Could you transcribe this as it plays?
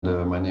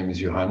my name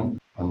is Johan.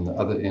 On the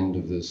other end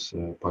of this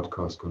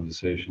podcast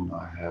conversation,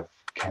 I have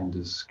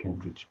Candace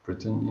Kentridge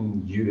Britton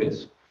in the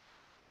US.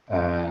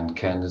 And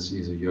Candace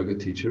is a yoga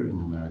teacher in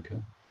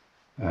America.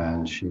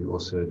 And she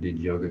also did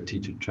yoga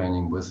teacher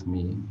training with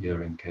me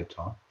here in Cape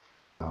Town.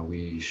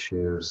 We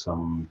share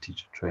some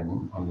teacher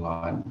training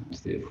online.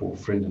 Therefore,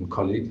 friend and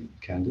colleague,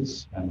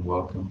 Candace, and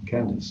welcome,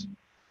 Candace.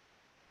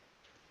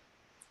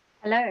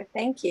 Hello,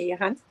 thank you,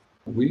 Johan.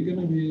 We're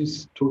going to be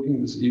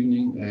talking this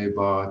evening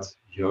about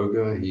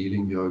yoga,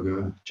 healing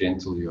yoga,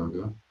 gentle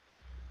yoga,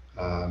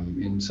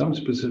 in some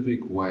specific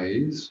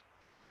ways.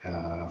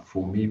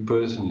 For me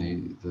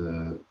personally,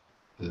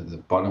 the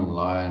bottom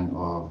line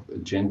of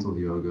gentle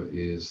yoga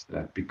is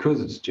that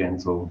because it's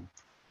gentle,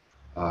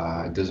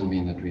 it doesn't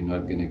mean that we're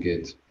not going to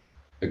get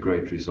a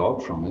great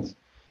result from it,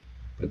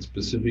 but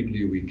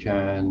specifically we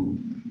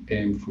can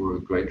aim for a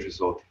great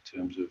result in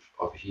terms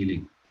of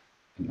healing.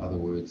 In other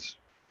words,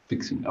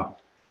 fixing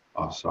up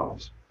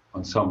ourselves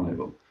on some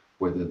level,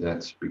 whether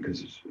that's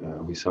because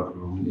we suffer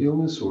from an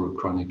illness or a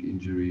chronic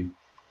injury,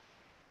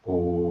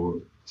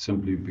 or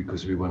simply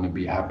because we want to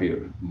be happier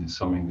and there's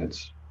something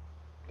that's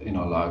in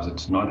our lives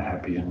that's not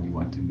happy and we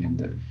want to mend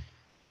that.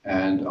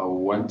 And I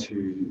want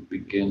to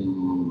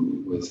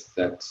begin with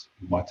that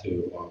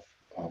motto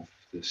of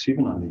the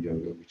Sivananda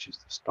Yoga, which is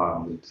the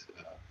style that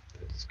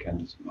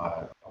Candace and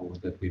I, or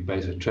that we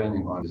base our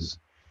training on, is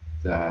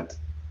that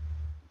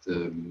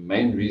the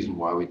main reason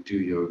why we do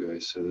yoga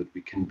is so that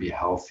we can be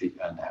healthy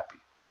and happy.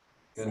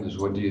 Candace,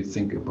 what do you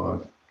think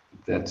about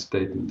that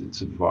statement? It's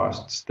a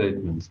vast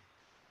statement,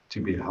 to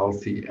be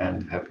healthy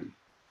and happy.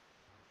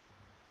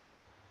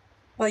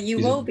 Well, you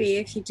will be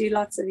if you do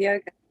lots of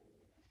yoga.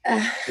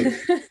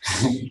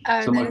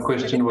 So my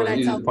question was,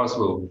 is it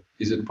possible?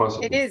 Is it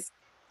possible?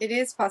 It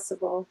is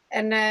possible.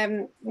 And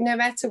no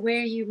matter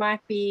where you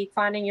might be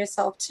finding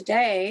yourself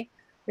today,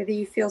 whether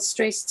you feel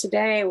stressed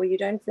today or you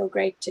don't feel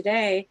great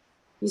today,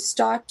 you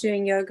start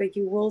doing yoga,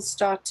 you will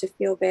start to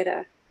feel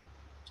better.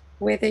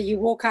 Whether you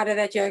walk out of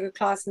that yoga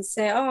class and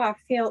say,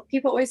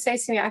 people always say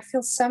to me, I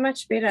feel so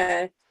much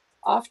better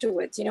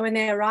afterwards. You know, when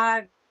they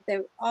arrive,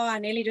 I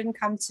nearly didn't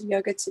come to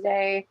yoga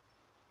today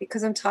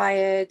because I'm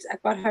tired. I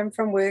got home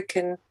from work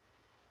and,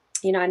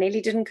 I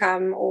nearly didn't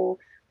come, or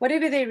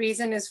whatever their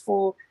reason is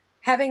for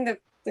having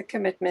the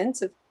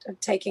commitment of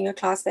taking a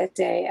class that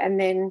day and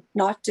then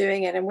not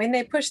doing it. And when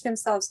they push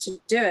themselves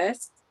to do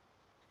it,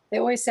 they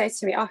always say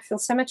to me, I feel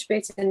so much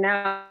better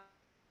now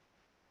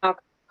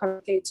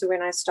compared to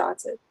when I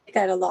started. I get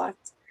that a lot.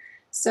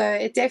 So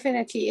it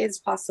definitely is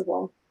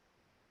possible.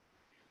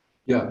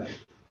 Yeah,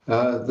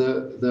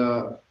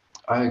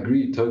 I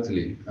agree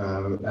totally.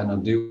 And I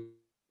do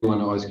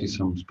want to ask you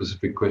some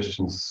specific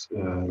questions,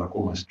 like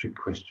almost strict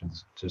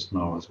questions just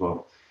now as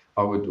well.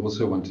 I would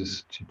also want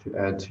to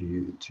add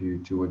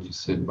to what you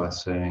said by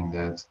saying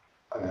that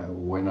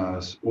when I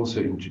was also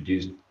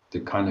introduced the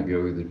kind of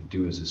yoga that we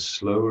do is a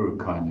slower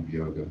kind of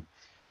yoga,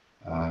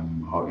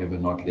 however,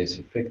 not less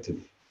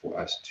effective for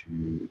us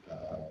to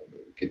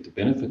get the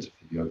benefits of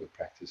the yoga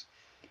practice.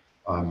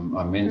 I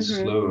meant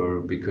slower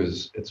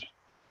because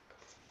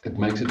it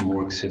makes it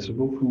more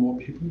accessible for more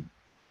people,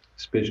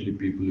 especially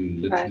people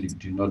who literally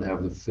do not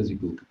have the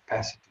physical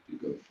capacity to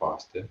go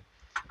faster.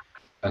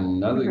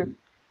 Another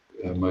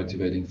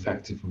motivating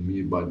factor for me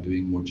about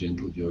doing more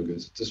gentle yoga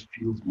is it just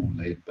feels more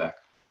laid back,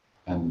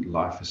 and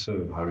life is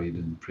so hurried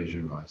and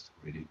pressurized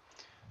already.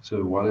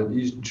 So while it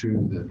is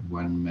true that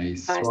one may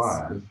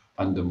thrive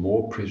under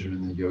more pressure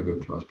in the yoga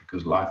class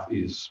because life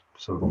is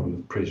so full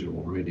of pressure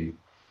already,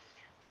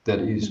 that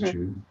is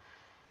true.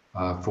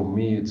 For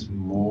me, it's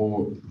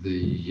more the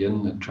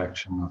yin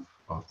attraction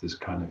of this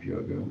kind of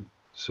yoga,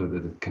 so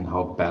that it can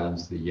help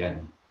balance the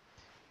yang.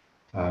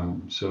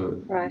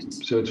 So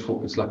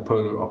it's like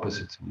polar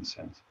opposites in a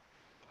sense.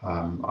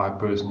 I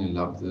personally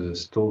love the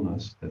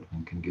stillness that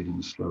one can get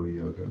in slow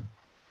yoga.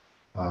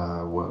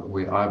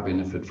 Where I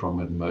benefit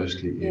from it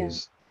mostly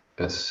is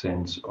a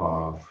sense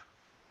of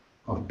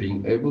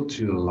being able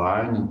to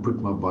align and put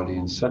my body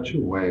in such a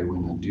way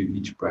when I do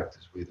each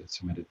practice, whether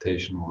it's a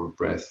meditation or a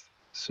breath,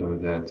 so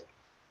that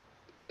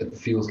it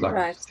feels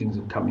like things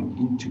are coming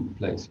into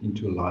place,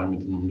 into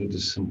alignment, and not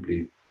just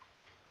simply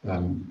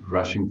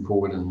rushing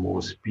forward in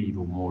more speed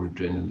or more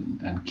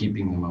adrenaline and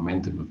keeping the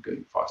momentum of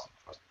going faster.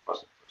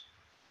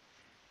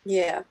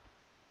 Yeah.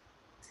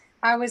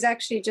 I was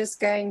actually just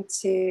going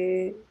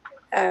to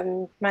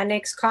my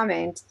next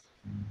comment.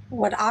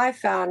 What I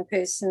found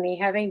personally,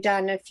 having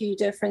done a few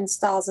different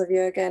styles of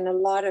yoga and a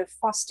lot of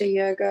foster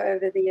yoga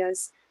over the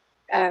years,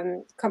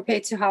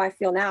 compared to how I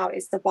feel now,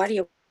 is the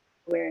body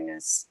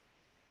awareness.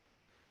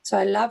 So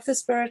I love the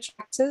spiritual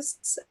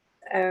practice.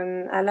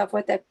 I love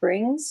what that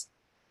brings.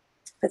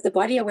 But the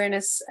body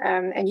awareness,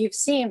 and you've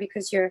seen,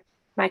 because you're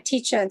my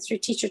teacher and through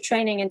teacher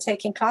training and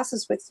taking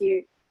classes with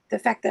you, the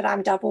fact that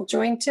I'm double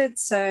jointed.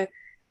 So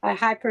I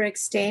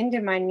hyperextend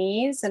in my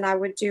knees, and I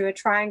would do a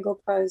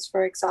triangle pose,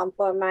 for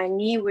example, and my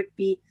knee would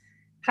be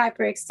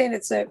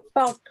hyperextended. So it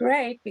felt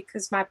great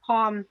because my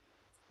palm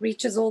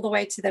reaches all the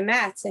way to the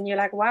mat, and you're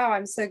like, wow,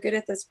 I'm so good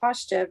at this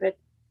posture. But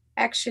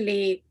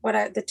actually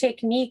the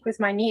technique with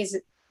my knees,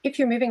 if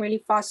you're moving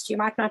really fast, you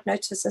might not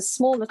notice a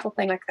small little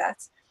thing like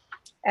that.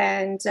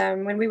 And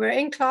when we were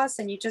in class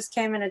and you just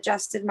came and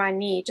adjusted my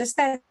knee, just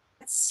that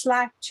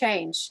slight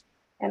change.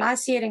 And I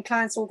see it in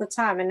clients all the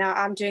time, and now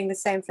I'm doing the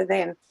same for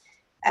them.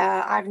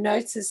 I've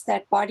noticed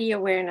that body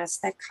awareness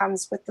that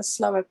comes with the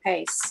slower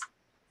pace.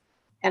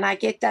 And I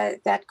get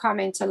that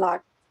comment a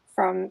lot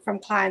from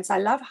clients. I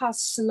love how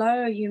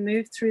slow you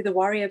move through the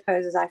warrior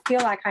poses. I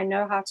feel like I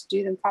know how to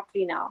do them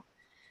properly now.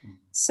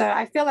 So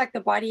I feel like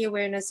the body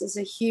awareness is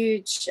a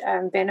huge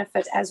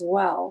benefit as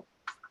well.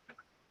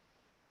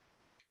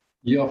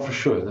 Yeah, for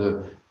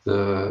sure.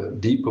 The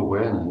deep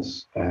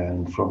awareness,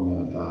 and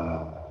from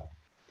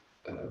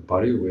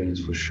body awareness,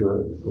 for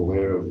sure,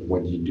 aware of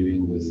what you're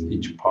doing with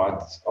each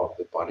part of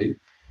the body.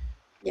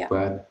 Yeah.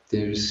 But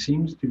there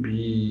seems to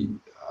be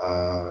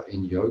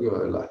in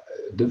yoga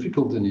a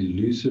difficult and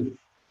elusive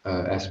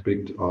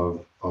aspect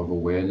of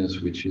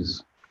awareness, which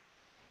is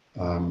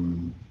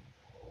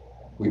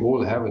we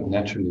all have it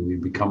naturally. We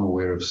become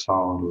aware of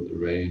sound or the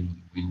rain or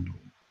the wind,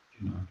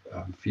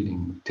 or,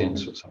 feeling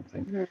tense or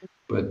something. Mm-hmm.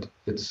 But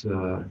it's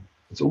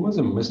almost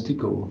a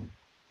mystical,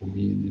 for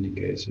me in any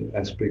case,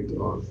 aspect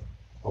of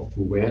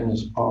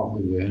awareness of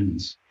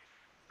awareness,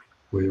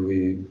 where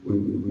we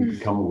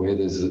become aware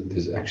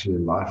there's actually a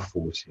life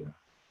force here,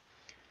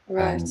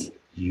 right. And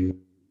you're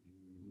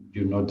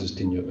not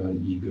just in your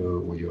own ego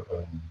or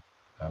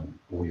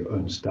your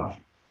own stuff.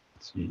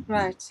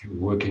 Right. You're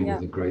working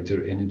with a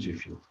greater energy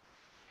field.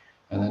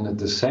 And then at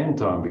the same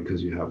time,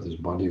 because you have this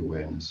body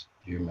awareness,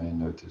 you may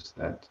notice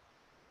that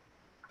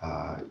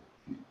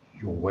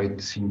your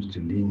weight seems to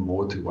lean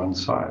more to one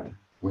side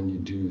when you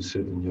do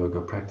certain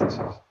yoga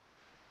practices.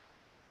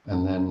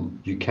 And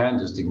then you can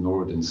just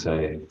ignore it and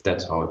say,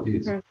 that's how it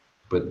is. Mm.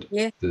 But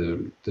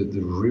the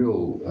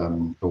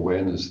real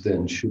awareness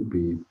then should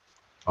be,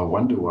 I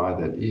wonder why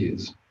that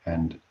is.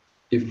 And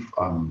if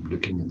I'm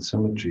looking at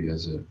symmetry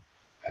as a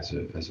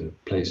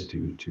place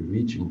to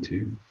reach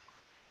into,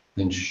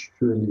 then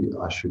surely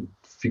I should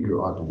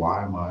figure out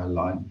why am I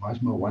aligned? Why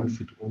is my one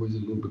foot always a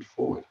little bit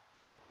forward?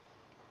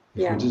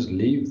 If we just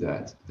leave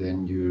that,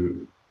 then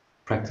you're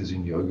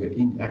practicing yoga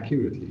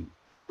inaccurately.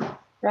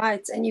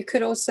 Right, and you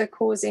could also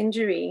cause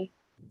injury,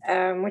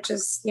 which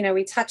is,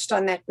 we touched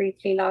on that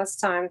briefly last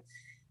time.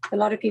 A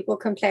lot of people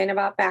complain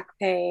about back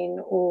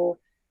pain or,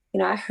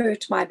 I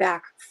hurt my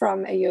back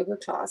from a yoga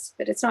class,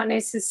 but it's not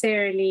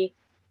necessarily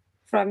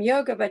from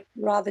yoga, but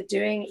rather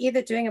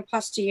either doing a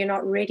posture you're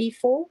not ready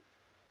for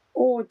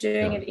or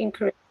doing it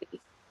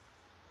incorrectly.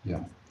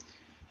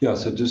 Yeah,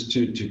 so just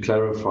to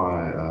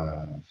clarify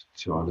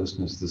to our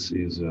listeners, this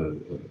is a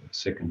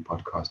second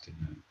podcast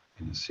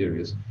in a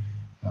series.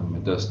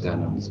 It does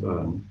stand on its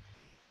own,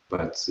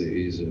 but there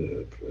is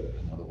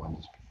another one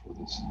just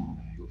before this, and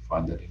you'll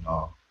find that in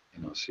our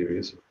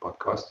series of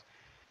podcasts.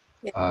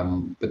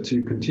 But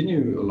to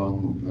continue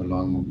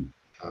along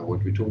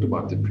what we talked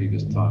about the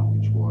previous time,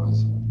 which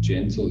was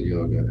gentle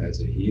yoga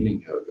as a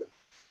healing yoga,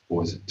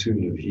 or as a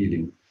tool of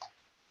healing,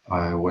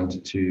 I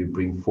wanted to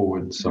bring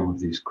forward some of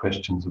these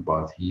questions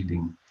about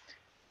healing.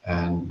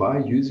 And by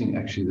using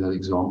actually that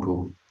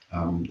example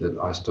that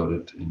I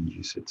started, and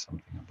you said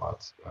something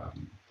about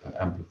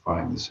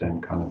amplifying the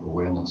same kind of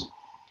awareness.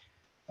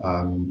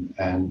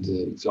 And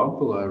the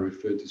example I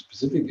referred to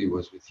specifically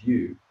was with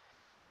you,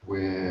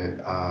 where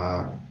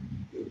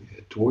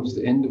towards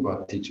the end of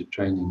our teacher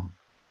training,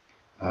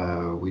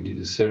 we did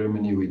a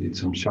ceremony, we did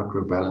some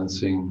chakra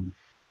balancing,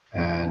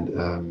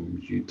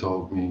 and you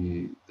told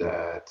me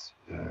that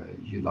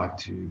you like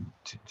to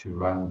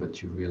run,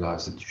 but you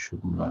realize that you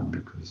shouldn't run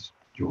because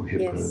your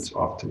hip hurts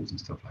afterwards and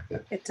stuff like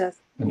that. It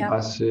does. And I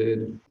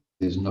said,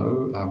 there's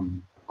no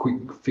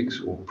quick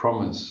fix or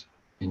promise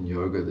in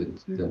yoga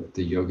that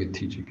the yoga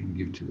teacher can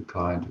give to the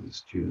client or the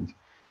student.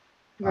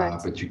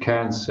 Right. But you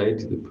can say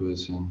to the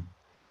person,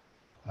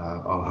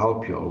 I'll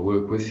help you, I'll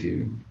work with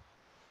you,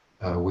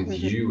 with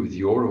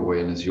your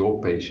awareness,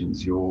 your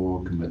patience,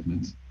 your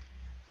commitment.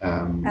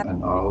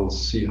 And I'll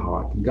see how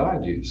I can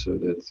guide you so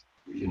that,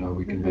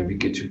 we can maybe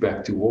get you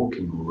back to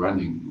walking or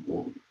running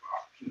or,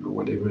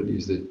 whatever it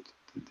is that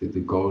the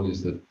goal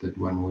is that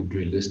one would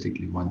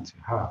realistically want to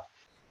have.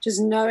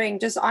 Just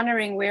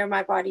honoring where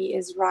my body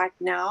is right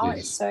now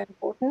is so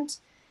important.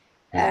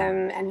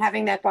 And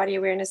having that body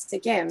awareness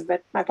again.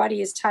 But my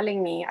body is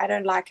telling me, I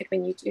don't like it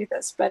when you do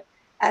this. But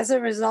as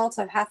a result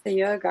of Hatha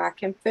Yoga, I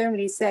can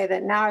firmly say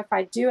that now if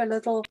I do a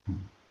little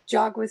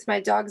jog with my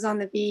dogs on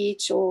the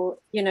beach or,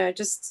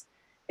 just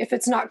if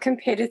it's not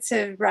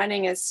competitive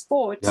running as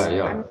sport.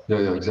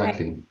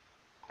 Exactly.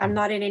 I'm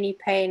not in any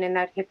pain in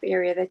that hip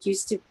area that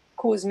used to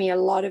cause me a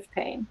lot of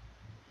pain.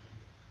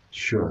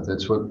 Sure,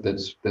 that's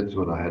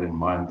what I had in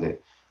mind there.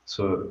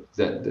 So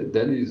that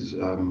is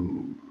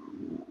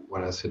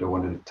what I said I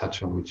wanted to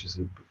touch on, which is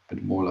a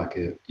bit more like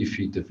a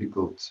iffy,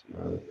 difficult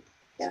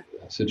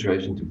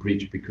situation to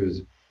breach,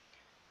 because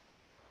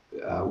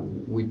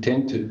we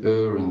tend to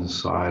err on the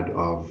side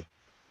of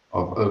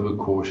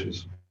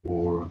overcautious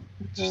or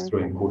just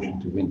throwing caution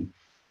to wind.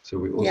 So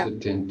we also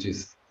tend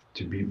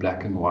to be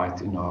black and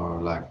white in our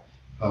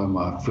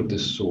my foot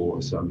is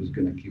sore, so I'm just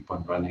going to keep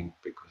on running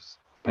because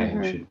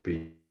pain should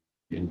be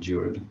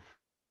endured.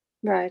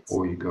 Right.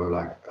 Or you go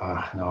like,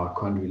 no, I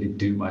can't really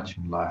do much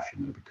in life,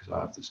 because I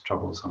have this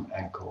troublesome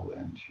ankle,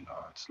 and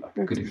it's like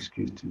a good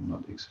excuse to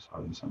not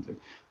exercise or something.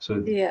 So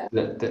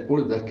that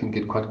all of that can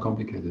get quite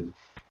complicated.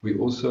 We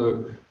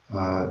also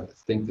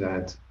think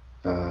that,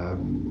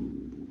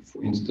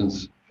 for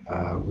instance,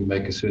 we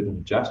make a certain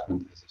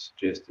adjustment, as I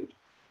suggested,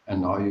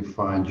 and now you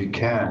find you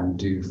can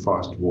do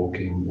fast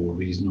walking or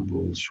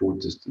reasonable short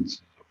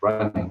distances of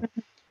running.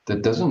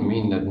 That doesn't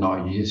mean that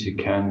now, yes, you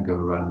can go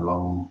run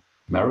long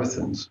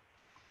marathons.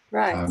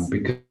 Right.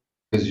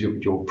 Because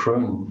your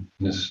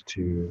proneness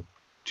to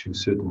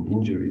certain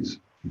injuries,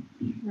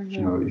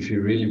 if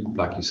you really,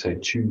 like you say,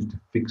 choose to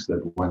fix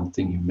that one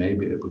thing, you may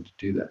be able to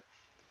do that.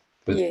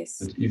 But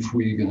if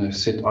we're going to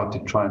set out to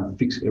try and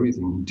fix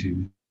everything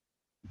into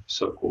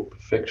so-called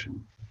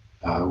perfection,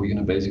 we're going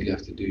to basically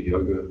have to do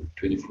yoga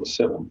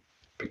 24/7,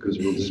 because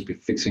we'll just be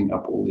fixing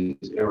up all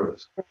these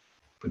errors.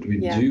 But we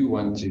do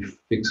want to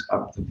fix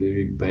up the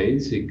very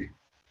basic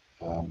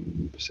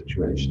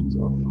situations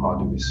of how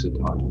do we sit,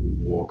 how do we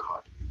walk,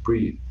 how do we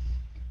breathe.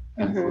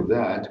 And for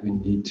that, we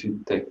need to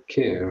take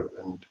care,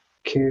 and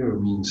care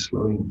means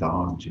slowing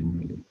down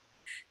generally.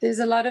 There's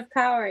a lot of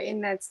power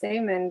in that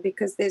statement,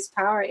 because there's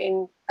power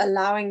in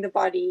allowing the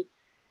body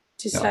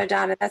to slow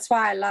down. And that's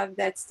why I love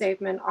that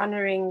statement,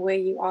 honoring where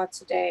you are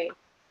today.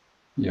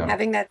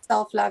 Having that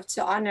self-love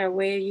to honor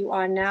where you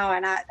are now.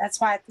 And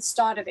that's why at the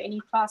start of any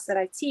class that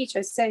I teach,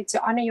 I say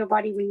to honor your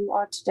body where you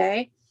are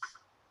today,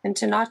 and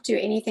to not do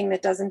anything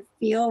that doesn't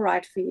feel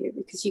right for you,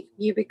 because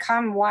you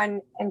become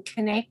one and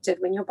connected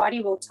when your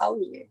body will tell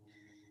you,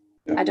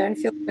 I don't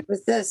feel good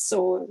with this,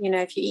 or,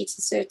 if you eat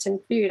a certain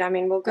food. I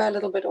mean, we'll go a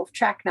little bit off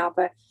track now,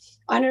 but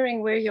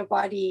honoring where your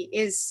body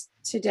is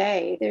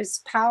today, there's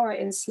power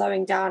in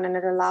slowing down, and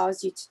it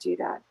allows you to do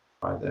that.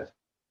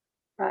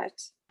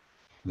 Right.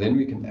 Then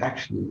we can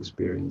actually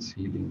experience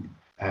healing.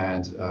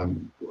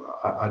 And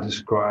I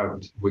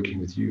described working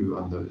with you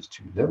on those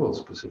two levels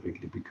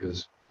specifically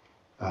because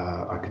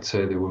I could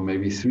say there were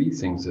maybe three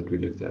things that we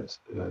looked at.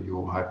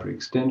 Your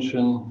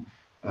hyperextension.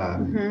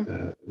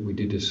 We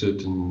did a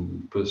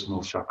certain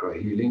personal chakra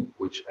healing,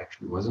 which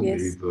actually wasn't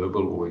very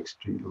verbal or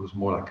extreme. It was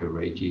more like a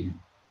Reiki,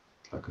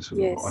 like a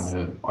sort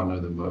of honor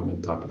the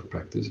moment type of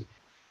practice.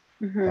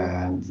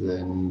 And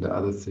then the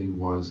other thing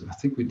was, I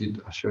think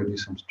I showed you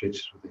some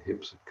stretches with the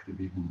hips. It could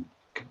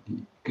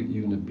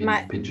even have been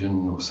a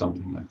pigeon or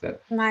something like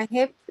that. My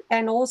hip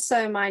and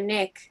also my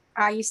neck.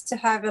 I used to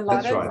have a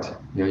lot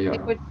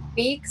it would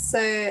speak.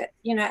 So,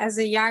 as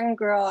a young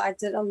girl, I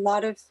did a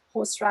lot of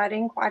horse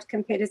riding quite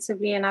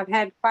competitively, and I've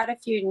had quite a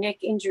few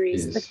neck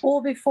injuries, but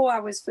all before I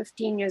was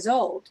 15 years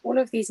old. All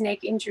of these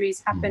neck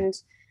injuries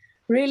happened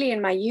really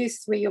in my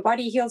youth, where your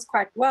body heals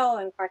quite well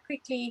and quite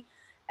quickly,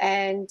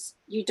 and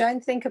you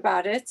don't think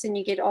about it, and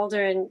you get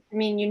older, and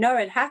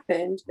it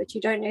happened, but you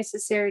don't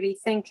necessarily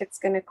think it's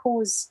going to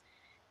cause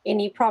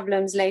any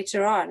problems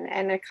later on.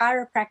 And a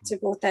chiropractor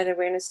brought that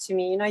awareness to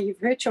me. You've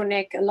hurt your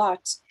neck a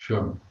lot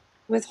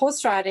with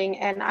horse riding,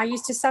 and I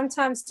used to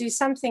sometimes do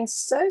something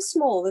so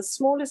small, the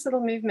smallest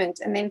little movement,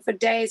 and then for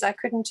days I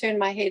couldn't turn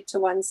my head to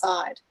one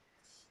side,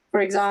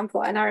 for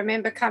example. And I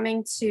remember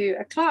coming to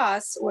a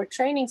class or a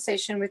training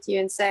session with you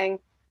and saying,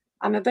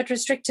 I'm a bit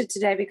restricted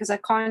today because I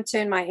can't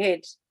turn my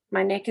head.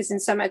 My neck is in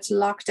so much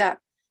locked up.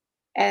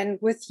 And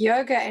with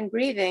yoga and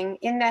breathing,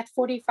 in that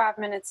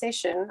 45-minute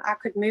session, I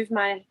could move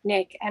my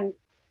neck, and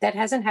that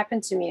hasn't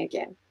happened to me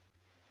again.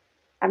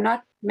 I'm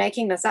not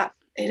making this up.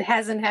 It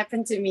hasn't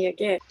happened to me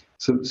again.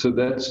 So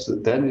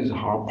that is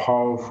how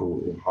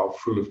powerful, how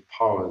full of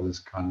power this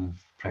kind of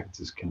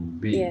practice can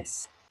be.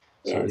 Yes.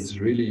 So it's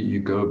really, you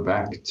go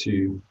back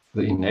to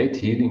the innate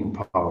healing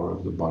power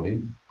of the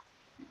body.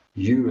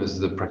 You as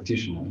the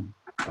practitioner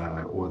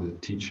or the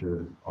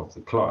teacher of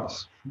the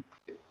class,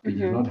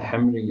 you're not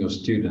hammering your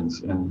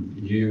students, and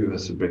you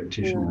as a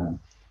practitioner,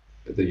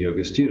 the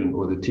yoga student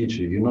or the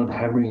teacher, you're not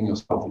hammering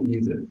yourself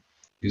either.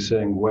 You're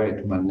saying,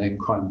 wait, my neck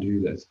can't do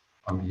that.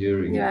 I'm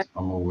hearing it.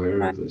 I'm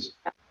aware of this.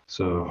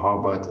 So how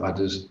about I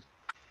just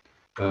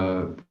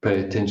pay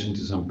attention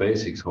to some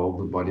basics, hold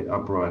the body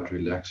upright,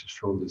 relax your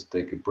shoulders,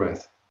 take a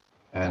breath,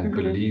 and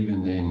believe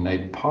in the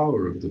innate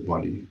power of the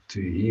body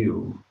to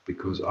heal,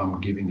 because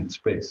I'm giving it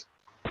space.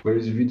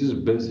 Whereas if you're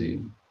just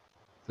busy,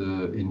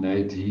 the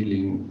innate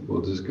healing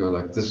will just go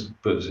like, this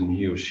person,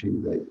 he or she,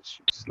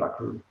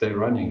 they're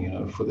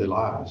running, for their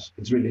lives.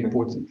 It's really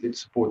important.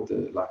 Let's support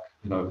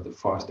the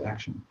fast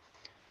action.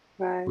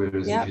 Right.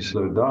 Whereas if you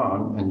slow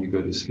down and you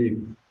go to sleep,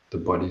 the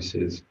body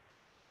says,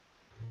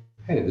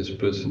 hey, this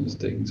person is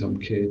taking some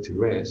care to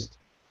rest.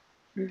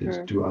 Let's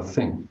do our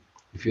thing.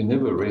 If you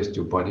never rest,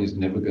 your body is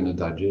never going to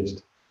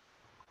digest.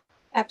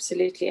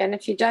 Absolutely. And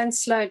if you don't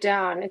slow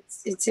down,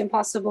 it's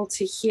impossible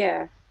to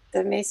hear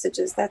the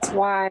messages. That's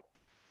why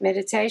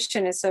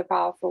meditation is so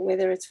powerful,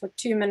 whether it's for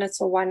 2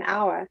 minutes or 1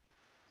 hour,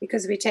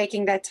 because we're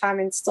taking that time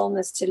in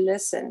stillness to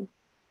listen.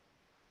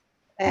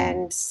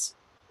 And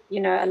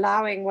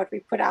allowing what we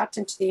put out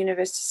into the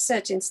universe to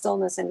sit in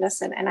stillness and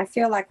listen. And I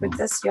feel like with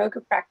this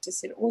yoga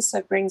practice, it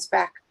also brings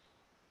back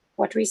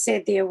what we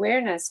said, the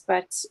awareness,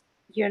 but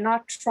you're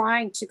not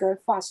trying to go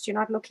fast. You're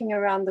not looking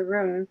around the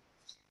room,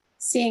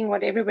 seeing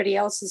what everybody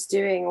else is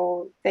doing,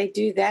 or they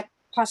do that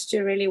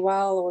posture really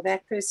well, or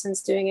that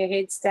person's doing a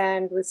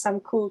headstand with some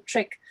cool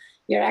trick.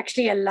 You're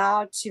actually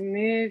allowed to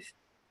move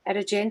at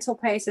a gentle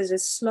pace, at a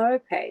slow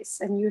pace,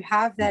 and you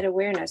have that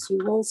awareness. You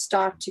will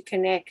start to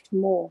connect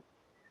more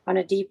on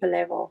a deeper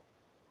level.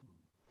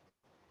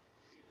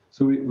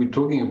 So we're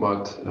talking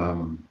about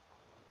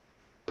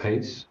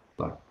pace,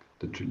 like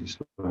literally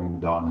slowing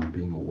down and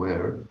being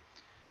aware.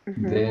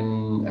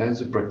 Then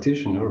as a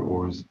practitioner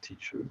or as a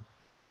teacher,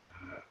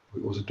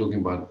 we're also talking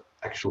about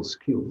actual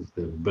skills,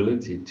 the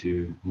ability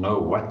to know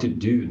what to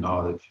do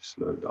now that you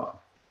slow down.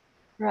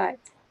 Right.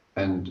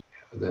 And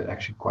they're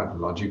actually quite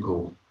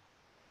logical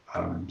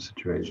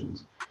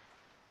situations.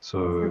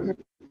 So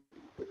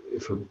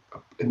if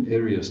an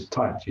area is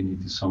tight, you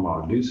need to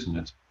somehow loosen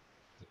it.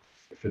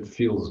 If it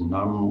feels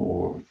numb,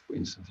 or for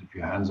instance, if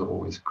your hands are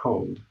always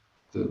cold,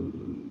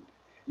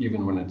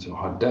 even when it's a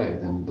hot day,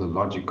 then the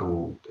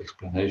logical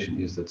explanation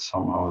is that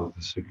somehow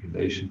the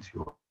circulation to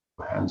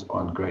your hands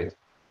aren't great.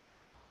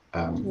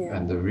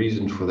 And the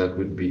reason for that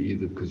would be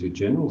either because your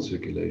general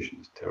circulation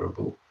is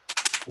terrible,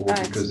 or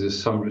because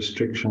there's some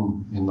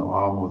restriction in the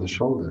arm or the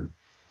shoulder.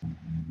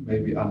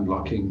 Maybe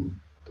unlocking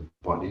the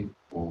body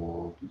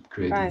or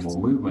creating more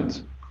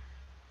movement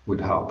would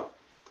help.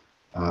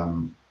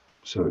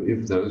 So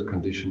if those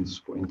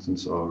conditions, for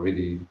instance, are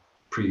already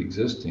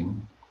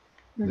pre-existing,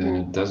 then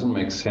it doesn't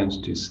make sense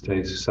to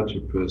stay such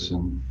a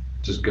person,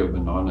 just go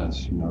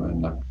bananas,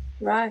 and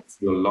like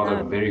do a lot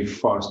of very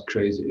fast,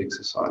 crazy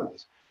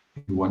exercises.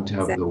 You want to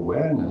have the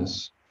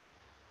awareness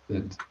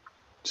that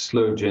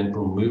slow,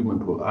 gentle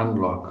movement will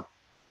unlock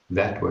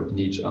that what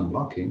needs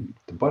unlocking.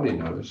 The body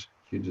knows.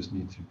 You just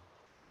need to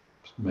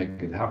make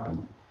it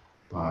happen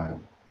by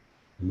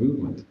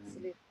movement.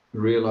 Absolutely.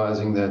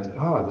 Realizing that,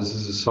 this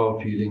is a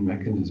self-healing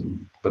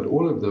mechanism. But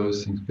all of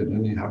those things can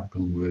only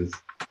happen with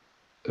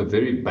a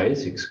very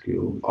basic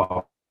skill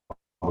of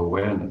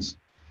awareness.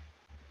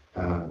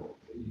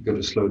 You've got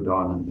to slow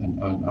down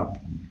and own up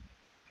and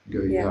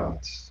go,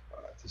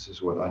 this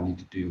is what I need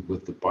to do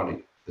with the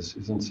body. This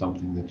isn't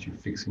something that you're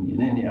fixing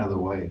in any other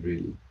way,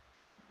 really.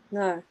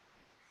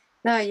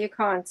 No, you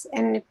can't.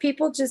 And if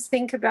people just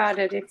think about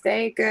it, if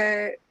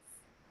they're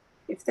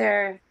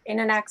in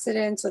an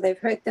accident or they've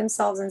hurt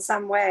themselves in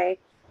some way,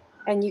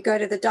 and you go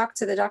to the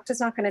doctor's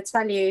not going to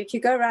tell you, if you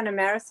go run a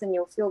marathon,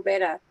 you'll feel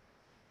better.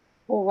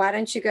 Or why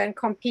don't you go and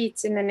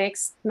compete in the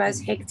next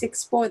most hectic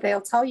sport? They'll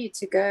tell you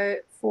to go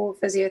for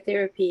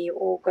physiotherapy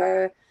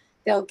or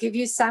they'll give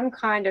you some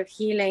kind of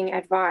healing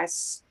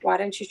advice. Why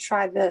don't you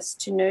try this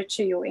to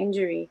nurture your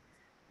injury?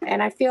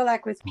 And I feel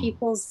like with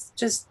people's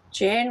just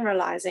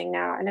generalizing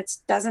now, and it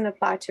doesn't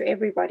apply to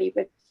everybody,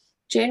 but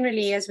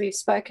generally, as we've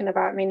spoken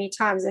about many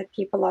times, that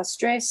people are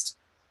stressed.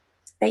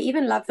 They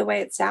even love the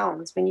way it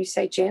sounds when you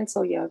say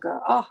gentle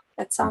yoga. Oh,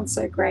 that sounds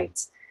so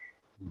great.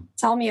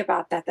 Tell me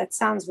about that. That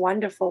sounds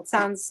wonderful. It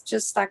sounds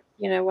just like,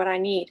 what I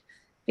need,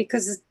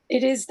 because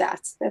it is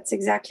that. That's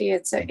exactly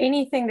it. So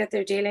anything that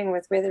they're dealing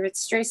with, whether it's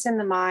stress in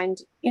the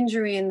mind,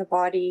 injury in the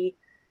body,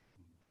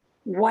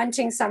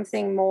 wanting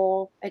something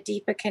more, a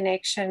deeper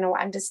connection or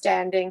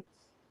understanding,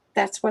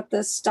 that's what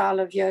this style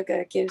of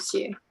yoga gives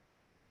you.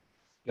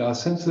 Yeah, I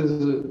sense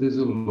there's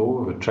a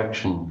law of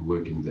attraction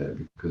working there,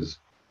 because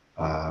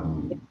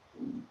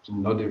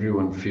not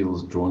everyone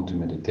feels drawn to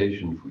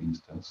meditation, for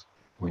instance,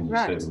 when you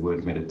say the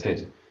word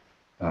meditate.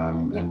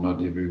 And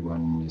not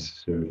everyone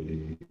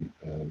necessarily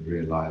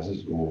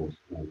realizes or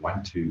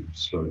want to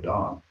slow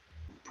down.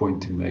 The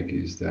point to make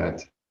is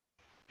that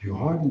you're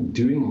hardly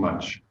doing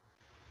much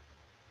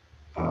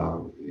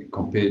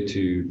compared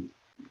to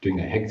doing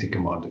a hectic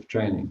amount of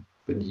training,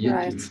 but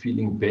yet you're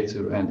feeling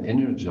better and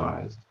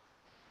energized.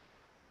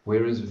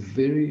 Whereas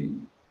very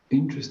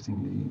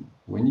interestingly,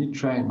 when you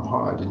train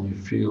hard and you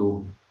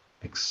feel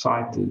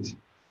excited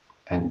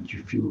and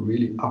you feel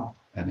really up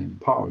and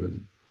empowered,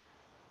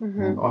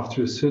 and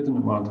after a certain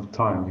amount of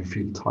time, you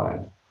feel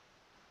tired.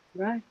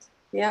 Right.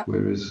 Yeah.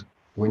 Whereas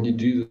when you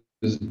do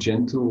this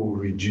gentle,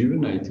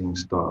 rejuvenating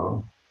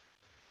style,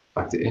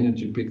 like the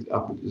energy picked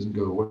up, it doesn't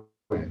go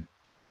away,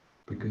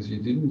 because you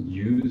didn't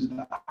use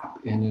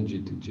up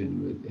energy to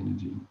generate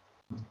energy.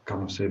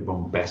 Kind of say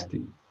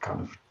bombastic,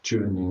 kind of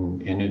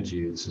churning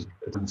energy. It's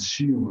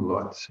consume a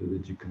lot so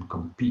that you can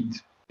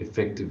compete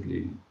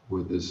effectively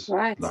with this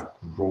like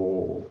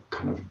raw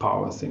kind of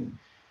power thing.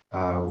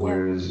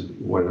 Whereas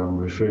what I'm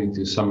referring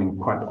to is something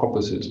quite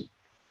opposite.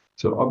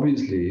 So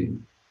obviously,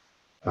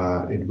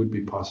 it would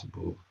be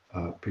possible.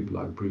 People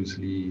like Bruce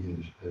Lee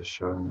has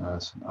shown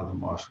us, and other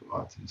martial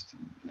artists,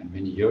 and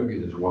many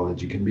yogis as well,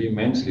 that you can be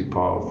immensely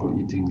powerful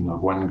eating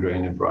like 1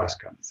 grain of rice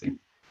kind of thing,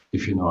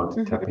 if you know how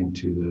to tap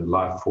into the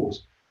life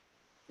force.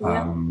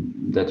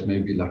 That's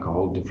maybe like a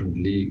whole different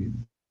league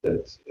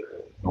that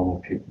normal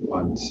people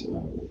aren't,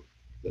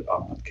 that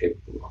are not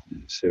capable of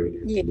necessarily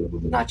at the level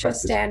that not your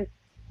stand.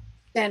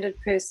 standard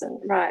person,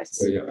 right?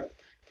 So, yeah.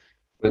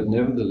 But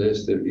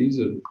nevertheless, there is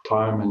a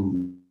time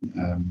and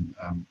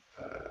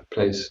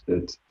place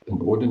that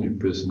an ordinary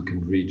person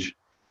can reach.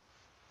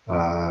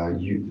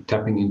 You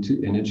tapping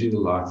into energy, the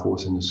life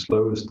force, in a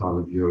slower style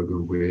of yoga,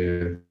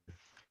 where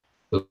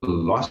the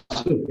loss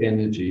of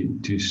energy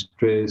to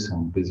stress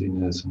and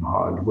busyness and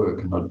hard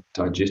work and not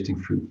digesting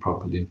food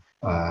properly,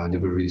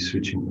 never really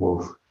switching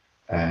off,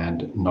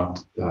 and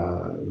not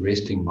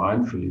resting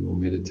mindfully or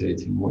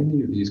meditating, or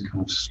any of these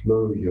kind of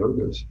slow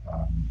yogas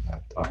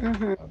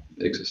type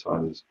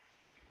exercises.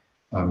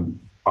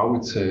 I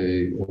would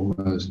say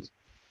almost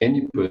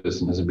any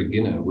person as a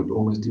beginner would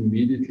almost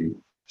immediately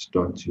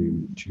start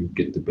to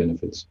get the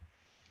benefits.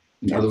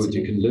 In other words,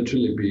 you can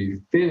literally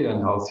be fairly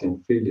unhealthy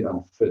and fairly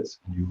unfit,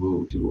 and you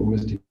will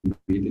almost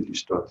immediately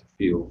start to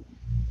feel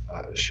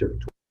a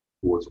shift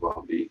towards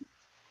well-being.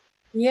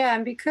 Yeah,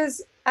 and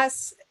because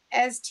us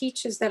as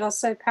teachers that are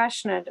so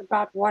passionate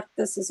about what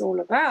this is all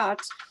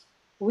about,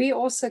 we're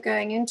also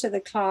going into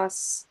the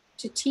class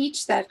to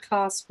teach that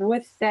class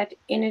with that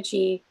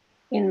energy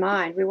in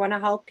mind. We want to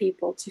help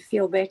people to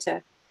feel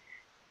better.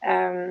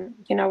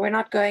 We're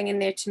not going in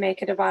there to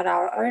make it about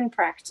our own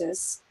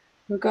practice.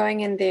 We're going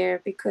in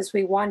there because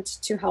we want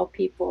to help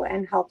people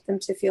and help them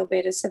to feel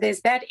better. So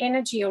there's that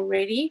energy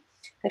already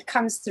that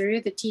comes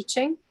through the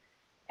teaching.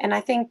 And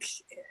I think,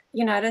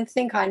 I don't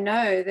think I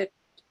know that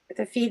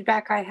the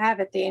feedback I have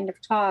at the end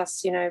of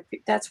class,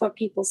 that's what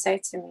people say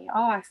to me.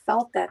 Oh, I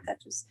felt that. That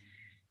was,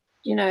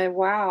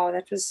 wow,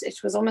 it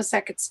was almost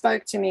like it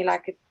spoke to me,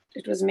 like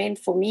it was meant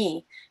for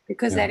me,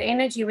 because that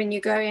energy when you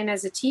go in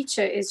as a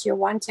teacher is you're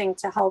wanting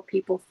to help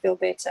people feel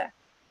better.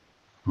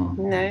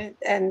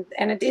 And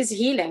it is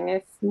healing.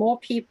 If more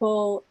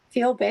people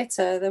feel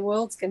better, the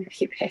world's going to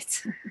be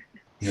better.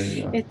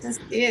 It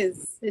just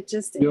is. It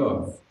just is.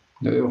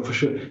 Yeah, for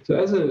sure. So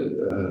as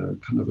a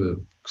kind of a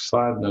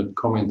side note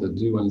comment, I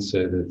do want to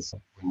say that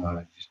when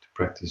I used to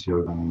practice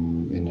yoga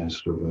in a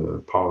sort of a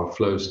power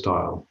flow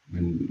style,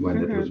 when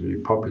that was very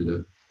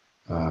popular,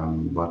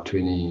 about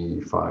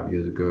 25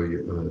 years ago,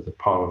 the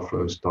power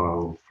flow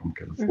style from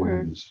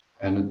California was,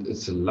 and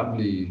it's a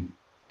lovely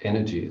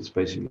energy. It's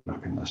basically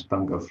like an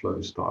Ashtanga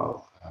flow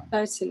style.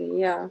 Totally,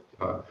 yeah.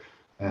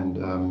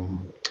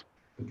 And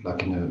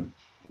like in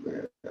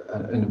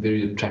a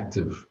very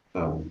attractive,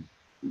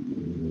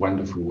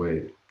 wonderful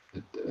way.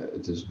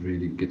 It just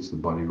really gets the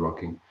body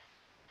rocking.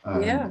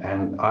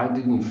 And I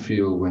didn't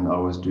feel when I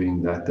was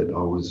doing that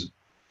I was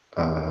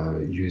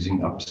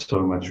using up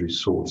so much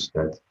resource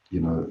that,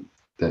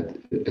 that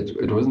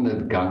it wasn't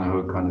that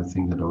gung-ho kind of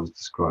thing that I was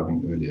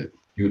describing earlier.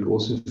 You would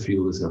also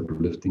feel this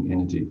uplifting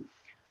energy.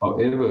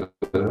 However,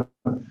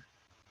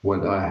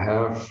 what I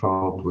have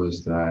felt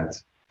was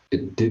that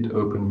it did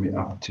open me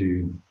up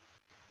to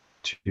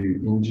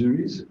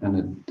injuries,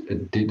 and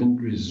it didn't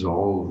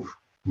resolve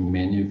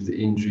many of the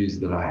injuries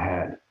that I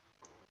had.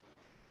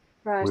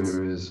 Right.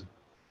 Whereas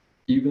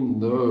even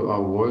though I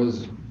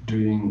was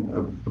doing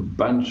a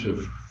bunch of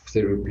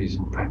therapies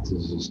and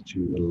practices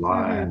to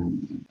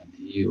align and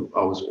heal,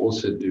 I was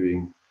also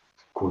doing,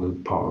 call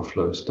it power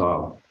flow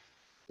style.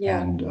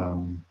 Yeah.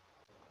 And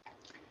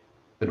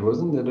it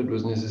wasn't that it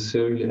was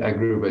necessarily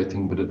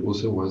aggravating, but it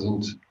also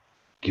wasn't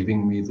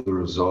giving me the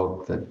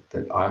result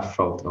that I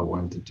felt I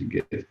wanted to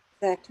get.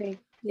 Exactly.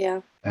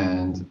 Yeah.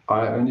 And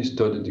I only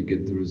started to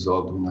get the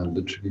result when I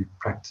literally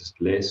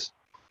practiced less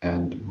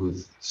and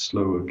with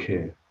slower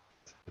care.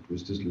 It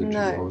was just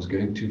literally, I was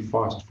going too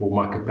fast for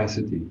my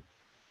capacity.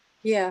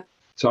 Yeah.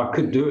 So I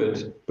could do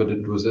it, but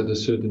it was at a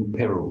certain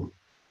peril.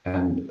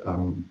 And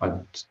I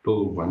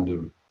still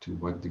wonder to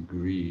what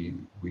degree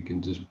we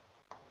can just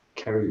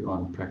carry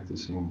on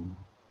practicing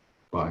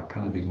by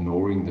kind of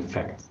ignoring the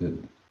fact that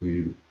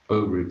we're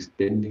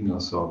overextending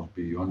ourselves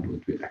beyond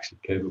what we're actually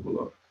capable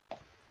of.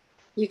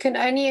 You can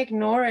only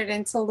ignore it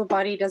until the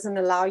body doesn't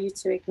allow you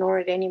to ignore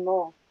it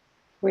anymore.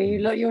 Where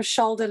your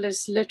shoulder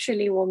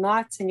literally will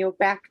not, and your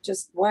back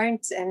just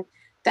won't. And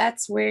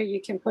that's where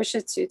you can push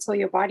it to, till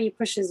your body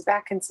pushes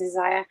back and says,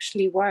 I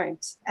actually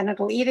won't. And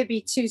it'll either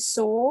be too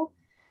sore,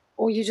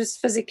 or you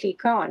just physically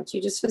can't.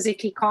 You just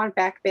physically can't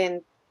back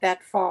bend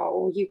that far,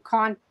 or you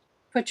can't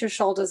put your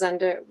shoulders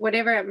under,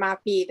 whatever it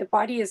might be. The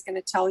body is going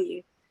to tell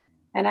you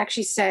and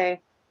actually say,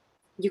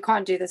 you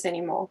can't do this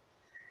anymore.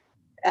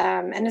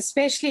 And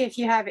especially if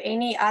you have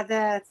any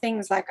other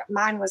things, like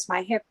mine was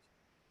my hip.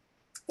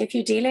 If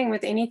you're dealing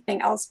with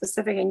anything else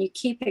specific and you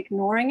keep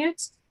ignoring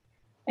it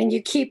and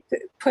you keep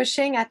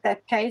pushing at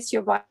that pace,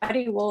 your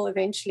body will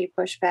eventually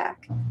push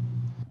back.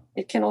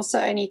 It can also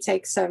only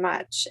take so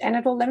much, and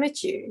it will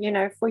limit you.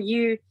 For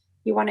you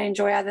want to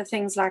enjoy other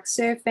things like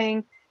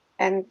surfing.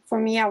 And for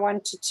me, I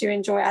wanted to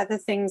enjoy other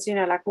things,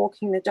 like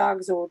walking the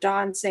dogs or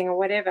dancing or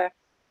whatever.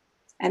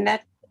 And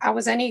that I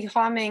was only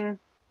harming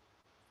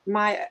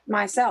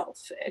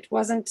myself. It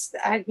wasn't,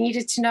 I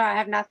needed to know I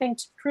have nothing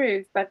to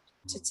prove, but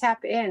to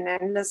tap in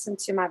and listen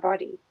to my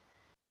body.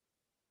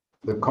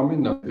 The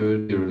comment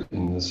earlier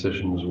in the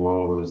session as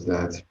well was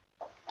that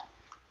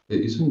there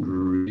isn't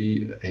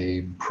really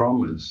a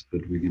promise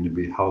that we're going to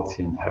be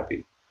healthy and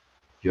happy.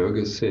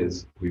 yoga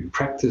says we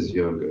practice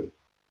yoga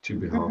to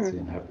be healthy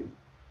and happy.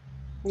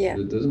 Yeah.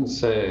 But it doesn't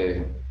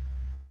say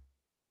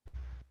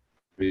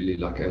really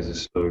like as a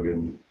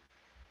slogan,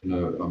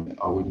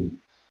 I wouldn't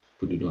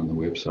put it on the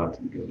website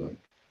and go like,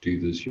 do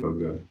this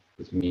yoga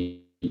with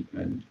me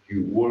and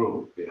you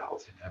will be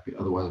healthy and happy.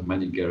 Otherwise,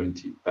 money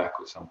guaranteed back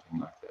or something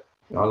like that.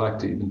 I like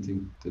to even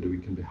think that we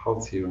can be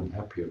healthier and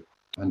happier,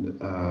 and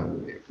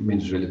it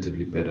means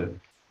relatively better.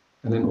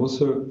 And then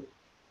also,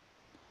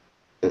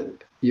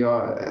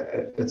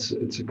 it's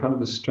a kind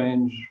of a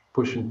strange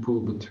push and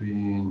pull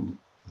between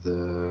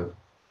the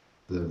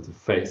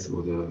faith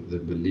or the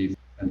belief,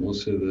 and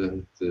also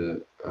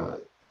the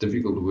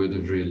difficult word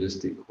of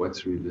realistic.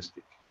 What's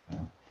realistic?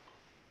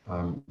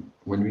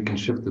 When we can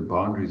shift the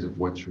boundaries of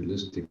what's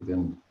realistic,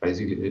 then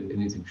basically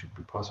anything should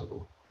be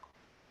possible.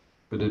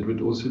 But it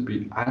would also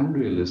be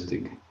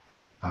unrealistic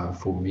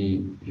for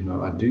me.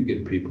 I do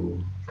get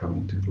people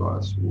coming to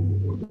class,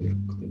 or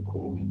they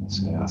call me and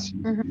say, I see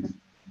you do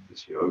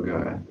this yoga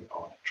and I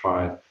want to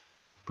try it,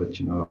 but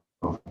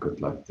I've got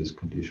like this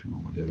condition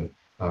or whatever.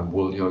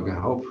 Will yoga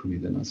help for me?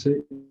 Then I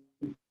say,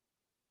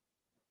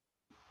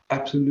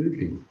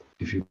 absolutely.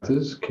 If you do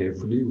this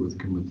carefully with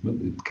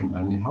commitment, it can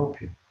only help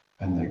you.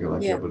 And they go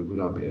like, yeah, but would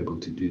I be able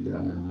to do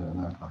that?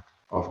 And like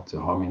after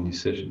how many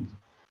sessions?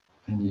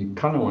 And you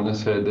kind of want to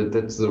say that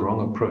that's the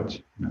wrong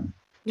approach.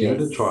 Give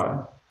it a try.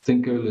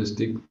 Think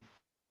holistic.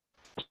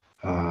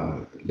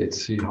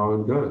 Let's see how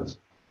it goes.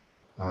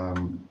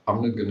 I'm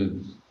not going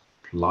to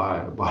lie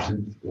about it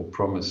or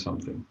promise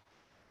something.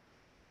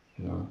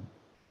 I'm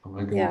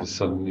not going to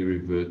suddenly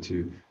revert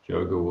to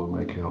yoga will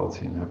make you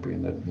healthy and happy,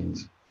 and that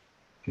means,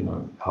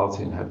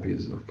 healthy and happy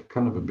is like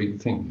kind of a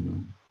big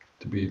thing.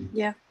 To be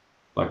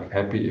like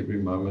happy every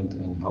moment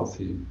and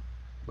healthy,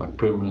 like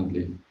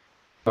permanently.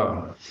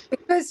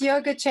 Because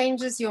yoga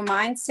changes your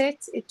mindset,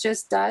 it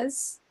just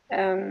does.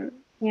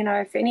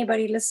 If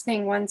anybody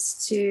listening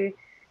wants to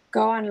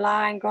go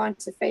online, go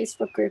onto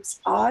Facebook groups,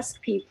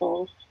 ask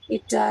people.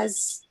 It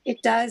does.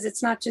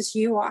 It's not just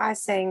you or I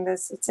saying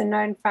this. It's a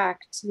known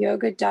fact.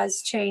 Yoga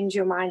does change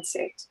your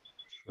mindset.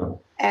 Sure.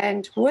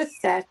 And with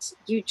that,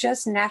 you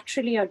just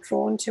naturally are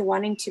drawn to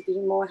wanting to be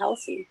more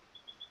healthy.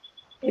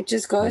 It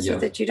just goes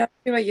with it. You don't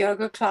do a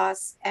yoga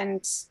class,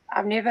 and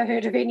I've never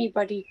heard of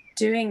anybody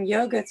doing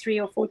yoga 3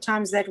 or 4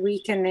 times that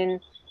week and then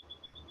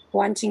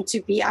wanting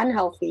to be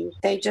unhealthy.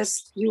 They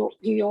just, your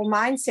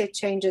mindset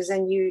changes,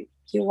 and you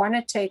want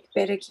to take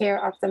better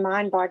care of the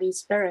mind, body,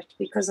 spirit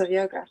because of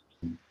yoga.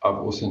 I've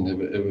also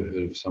never ever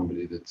heard of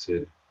somebody that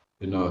said,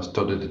 I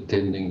started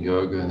attending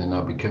yoga and then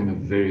I became a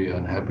very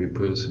unhappy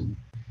person.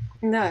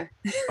 No.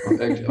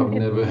 I've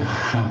never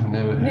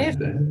heard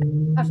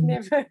that. I've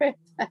never heard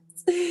that.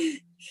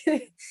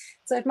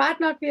 So it might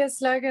not be a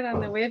slogan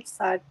on the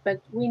website,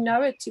 but we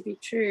know it to be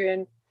true.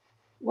 And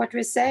what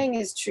we're saying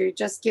is true.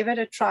 Just give it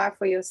a try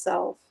for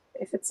yourself.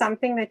 If it's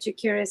something that you're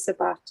curious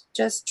about,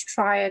 just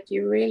try it.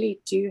 You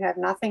really do have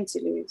nothing to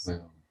lose.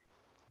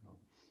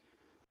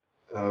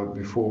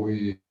 Before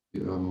we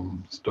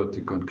start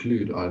to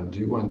conclude, I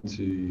do want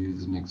to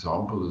use an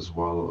example as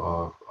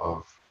well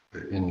of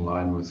in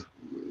line with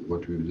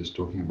what we were just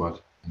talking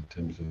about in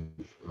terms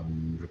of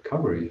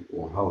recovery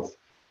or health.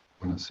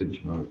 When I said,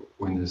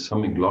 when there's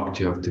something blocked,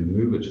 you have to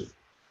move it.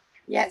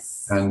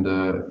 Yes. And,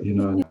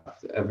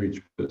 the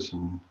average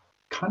person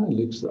kind of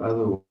looks the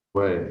other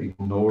way,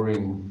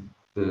 ignoring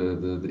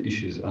the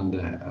issues,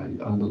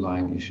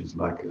 underlying issues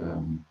like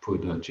poor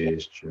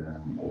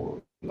digestion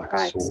or like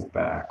a sore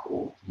back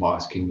or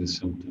masking the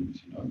symptoms,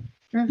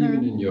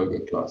 even in yoga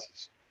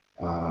classes.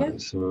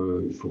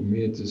 So for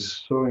me, it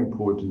is so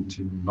important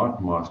to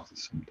not mask the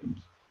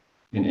symptoms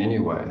in any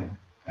way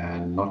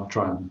and not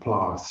try and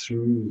plow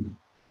through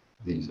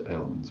these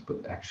ailments,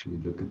 but actually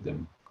look at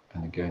them.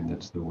 And again,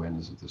 that's the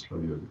awareness of the slow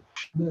yoga.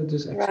 No,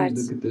 just actually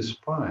look at the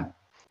spine.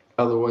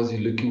 Otherwise,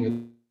 you're looking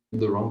at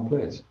the wrong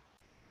place.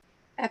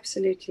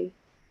 Absolutely.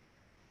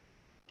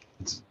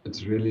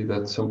 It's really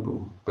that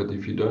simple. But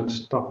if you don't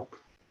stop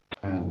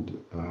and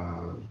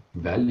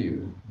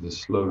value the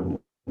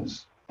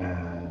slowness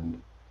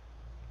and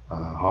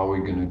how we're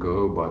going to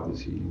go about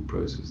this healing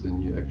process,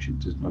 then you're actually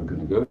just not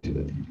going to go to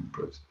that healing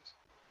process.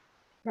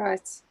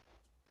 Right.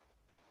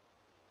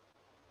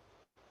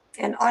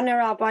 And honor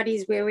our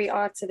bodies where we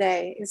are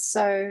today is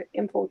so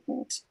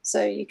important.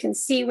 So you can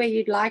see where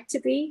you'd like to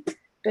be,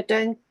 but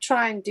don't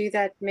try and do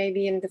that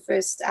maybe in the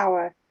first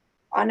hour.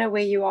 Honor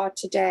where you are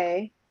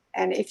today.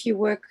 And if you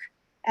work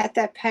at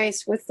that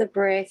pace with the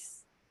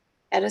breath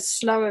at a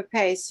slower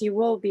pace, you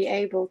will be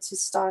able to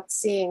start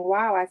seeing,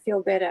 wow, I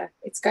feel better.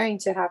 It's going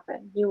to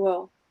happen. You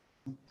will.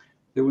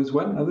 There was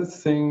one other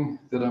thing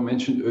that I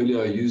mentioned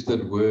earlier. I used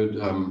that word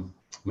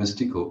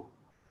mystical.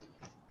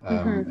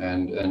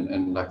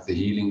 And like the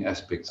healing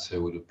aspects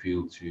would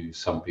appeal to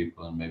some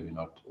people and maybe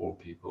not all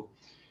people.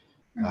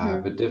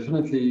 But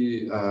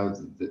definitely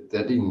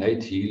that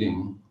innate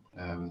healing,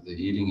 the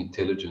healing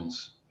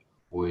intelligence,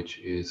 which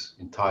is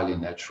entirely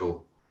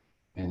natural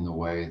in the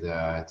way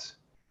that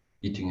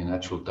eating a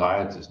natural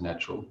diet is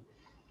natural,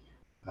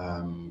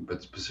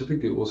 but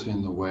specifically also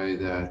in the way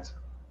that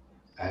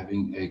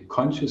having a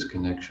conscious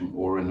connection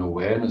or an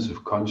awareness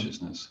of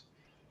consciousness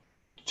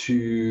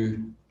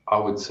to, I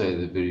would say,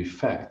 the very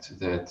fact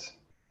that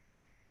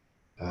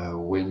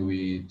when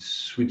we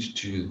switch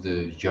to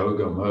the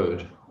yoga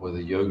mode or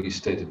the yogi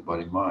state of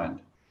body-mind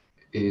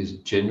is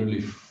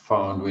generally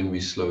found when we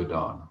slow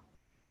down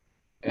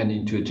and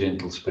into a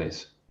gentle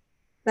space.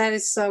 That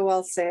is so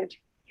well said.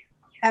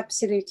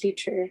 Absolutely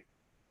true.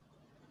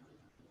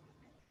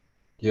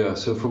 Yeah,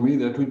 so for me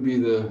that would be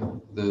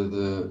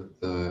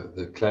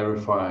the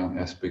clarifying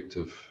aspect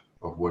of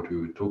what we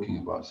were talking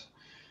about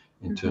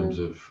in terms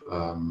of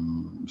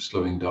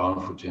slowing down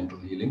for gentle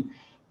healing,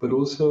 but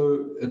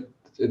also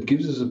it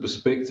gives us a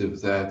perspective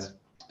that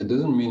it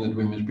doesn't mean that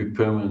we must be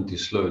permanently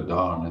slowed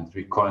down and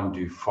we can't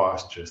do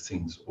faster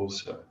things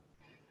also.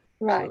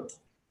 Right. So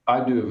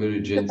I do a very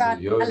gentle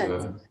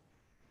yoga.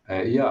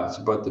 Yeah, it's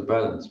about the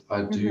balance.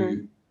 I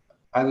do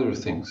other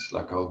things,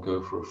 like I'll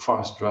go for a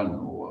fast run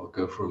or I'll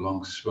go for a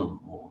long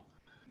swim, or,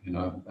 you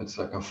know, it's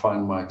like I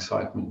find my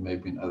excitement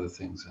maybe in other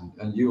things.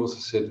 And you also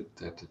said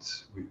that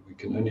we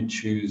can only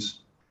choose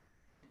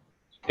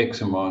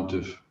X amount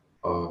of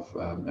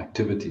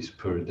activities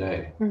per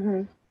day.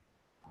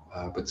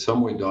 But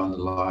somewhere down the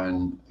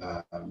line,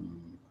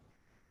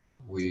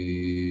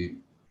 we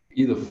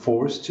either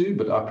forced to,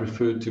 but I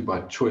prefer to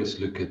by choice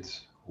look at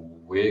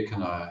where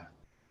can I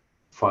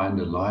find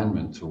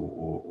alignment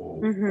or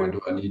what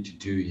do I need to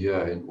do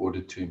here in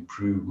order to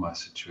improve my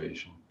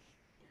situation.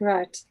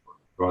 Right.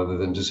 Rather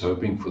than just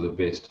hoping for the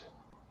best.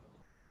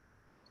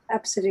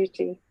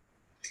 Absolutely.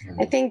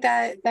 I think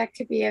that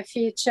could be a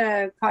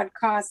future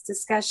podcast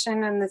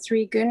discussion on the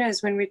three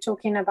gunas when we're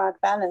talking about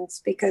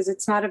balance, because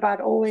it's not about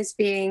always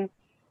being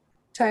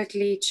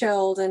totally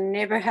chilled and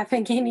never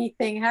having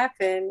anything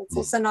happen. It's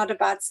also not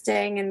about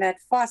staying in that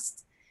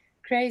fast,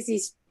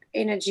 crazy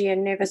energy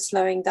and never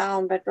slowing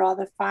down, but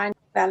rather find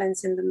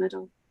balance in the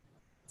middle.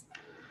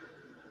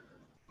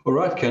 All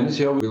right, Candice,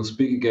 yeah, we'll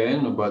speak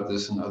again about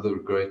this and other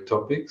great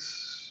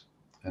topics.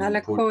 I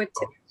look forward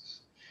to it.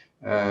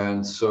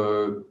 And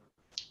so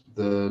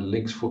the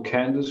links for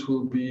Candice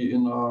will be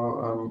in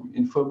our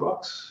info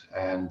box,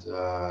 and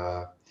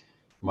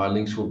my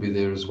links will be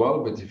there as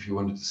well. But if you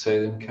wanted to say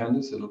them,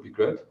 Candice, it'll be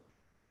great.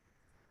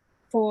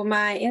 For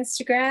my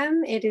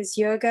Instagram, it is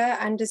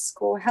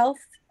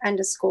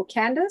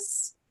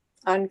yoga_health_Candice.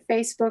 On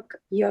Facebook,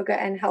 Yoga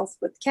and Health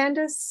with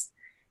Candice.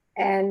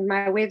 And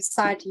my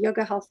website,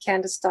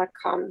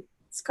 yogahealthcandice.com.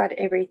 It's got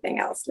everything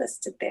else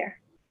listed there.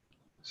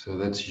 So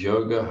that's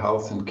Yoga,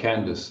 Health, and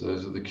Candice.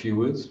 Those are the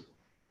keywords?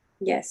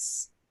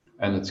 Yes.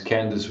 And it's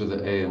Candice with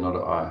an A and not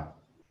an I.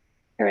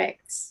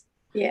 Correct.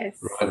 Yes.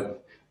 Right.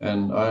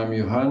 And I'm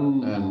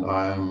Johan, and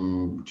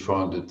I'm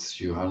found at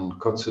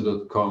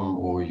johankotze.com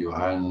or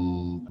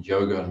Johan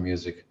Yoga and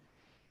Music.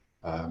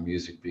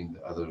 Music being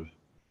the other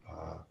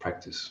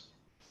practice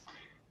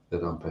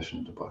that I'm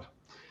passionate about.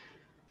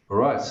 All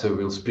right, so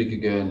we'll speak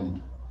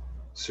again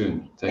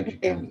soon. Thank you,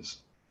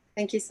 Candice.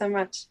 Thank you so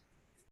much.